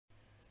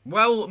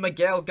Will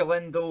Miguel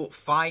Galindo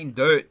find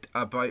out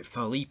about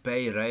Felipe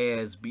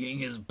Reyes being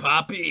his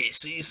papi?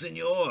 Si,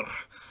 senor.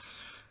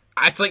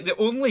 It's like the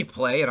only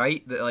play,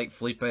 right, that like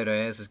Felipe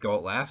Reyes has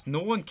got left. No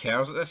one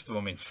cares at this. Well,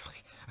 I mean,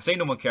 I say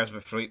no one cares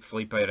about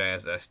Felipe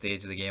Reyes at this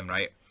stage of the game,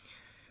 right?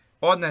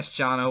 On this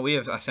channel, we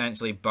have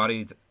essentially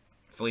buried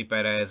Felipe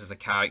Reyes as a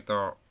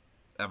character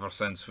ever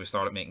since we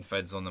started making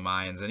vids on the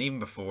Mayans, and even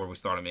before we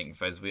started making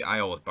vids, I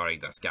always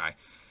buried this guy.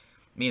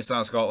 Me and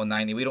Star Scotland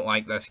 90, we don't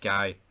like this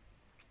guy,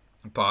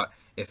 but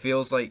it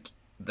feels like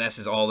this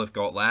is all they've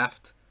got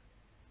left,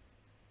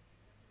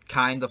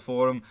 kind of,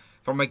 for him.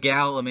 For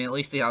Miguel, I mean, at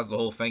least he has the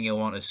whole thing. He'll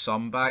want his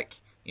son back,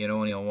 you know,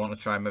 and he'll want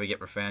to try and maybe get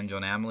revenge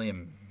on Emily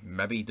and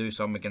maybe do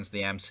something against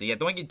the MC. I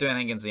don't think he'd do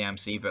anything against the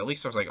MC, but at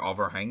least there's like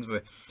other things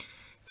with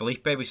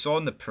Felipe. We saw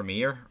in the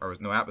premiere, or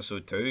no,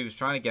 episode 2, he was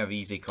trying to give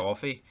Easy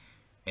coffee,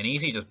 and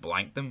Easy just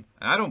blanked him.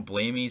 And I don't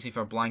blame Easy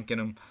for blanking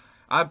him.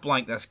 I'd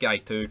blank this guy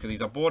too, because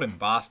he's a boring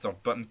bastard.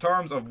 But in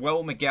terms of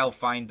will Miguel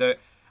find out,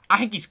 I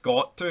think he's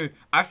got to.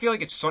 I feel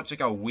like it's such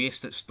like a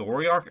wasted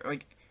story arc.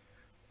 Like,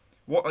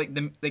 what, like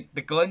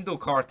the Galindo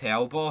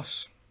cartel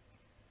boss,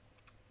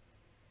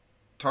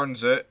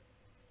 turns out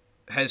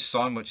his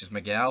son, which is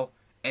Miguel,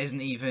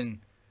 isn't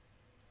even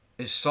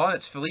his son.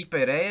 It's Felipe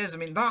Reyes. I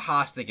mean, that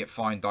has to get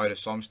found out at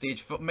some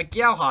stage.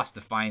 Miguel has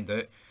to find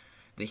out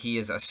that he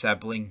is a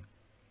sibling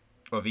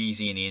of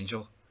Easy and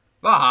Angel.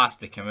 That has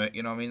to come out,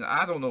 you know what I mean?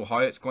 I don't know how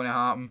it's going to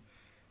happen.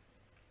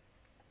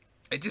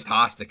 It just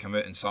has to come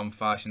out in some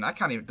fashion. I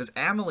can't even... Does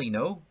Emily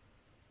know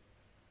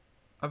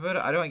about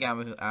it? I don't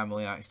think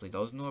Emily actually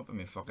does know it. I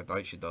mean, fuck, I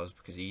doubt she does,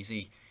 because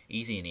Easy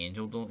and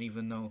Angel don't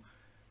even know.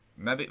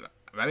 Maybe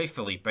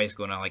Felipe's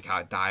going to like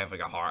die of like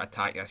a heart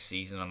attack this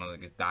season, and on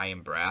like his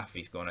dying breath,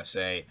 he's going to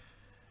say,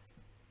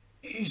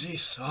 "Easy,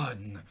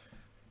 son,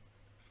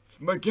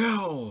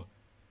 Miguel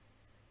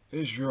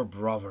is your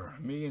brother.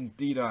 Me and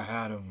Dita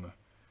had him.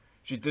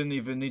 She didn't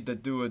even need to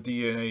do a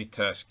DNA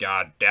test.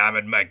 God damn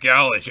it,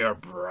 Miguel is your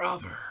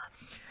brother."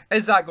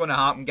 Is that going to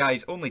happen,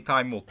 guys? Only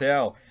time will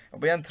tell. It'll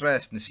be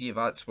interesting to see if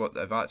that's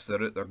the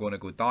route they're going to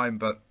go down.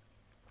 But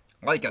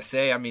like I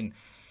say, I mean,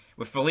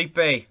 with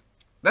Felipe,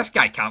 this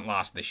guy can't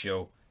last the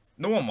show.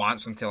 No one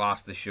wants him to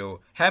last the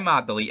show. Him,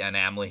 Adelita, and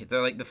Emily,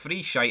 they're like the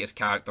three shitest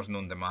characters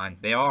known to man.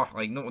 They are.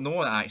 Like, no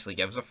one actually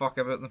gives a fuck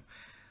about them.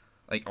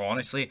 Like,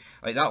 honestly,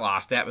 like that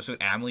last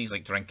episode, Emily's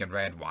like drinking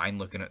red wine,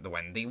 looking at the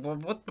window.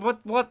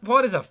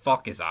 What is the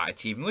fuck is that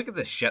achieving? Look at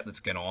the shit that's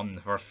going on in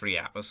the first 3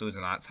 episodes,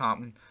 and that's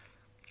happening.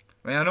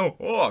 I mean, I know,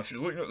 oh, she's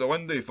looking at the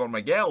window for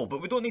Miguel,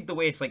 but we don't need to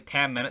waste like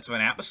 10 minutes of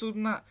an episode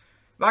in that.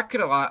 That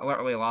could have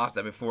literally lasted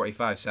about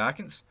 45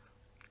 seconds.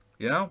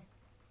 You know?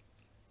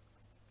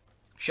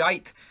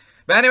 Shite.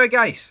 But anyway,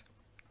 guys,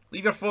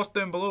 leave your thoughts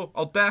down below.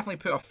 I'll definitely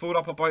put a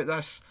photo up about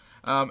this.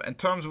 In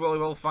terms of will he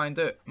will find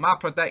out, my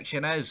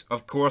prediction is,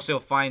 of course, they'll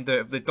find out.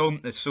 If they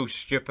don't, it's so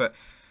stupid.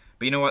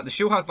 But you know what? The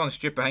show has done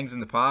stupid things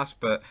in the past,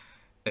 but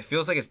it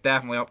feels like it's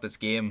definitely upped its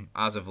game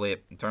as of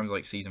late in terms of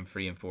like season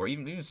 3 and 4.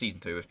 Even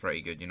season 2 is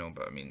pretty good, you know.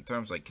 But I mean, in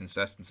terms of like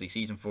consistency,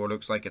 season 4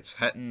 looks like it's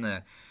hitting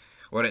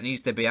where it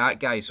needs to be at,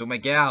 guys. So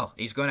Miguel,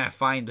 he's gonna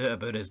find out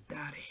about his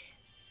daddy.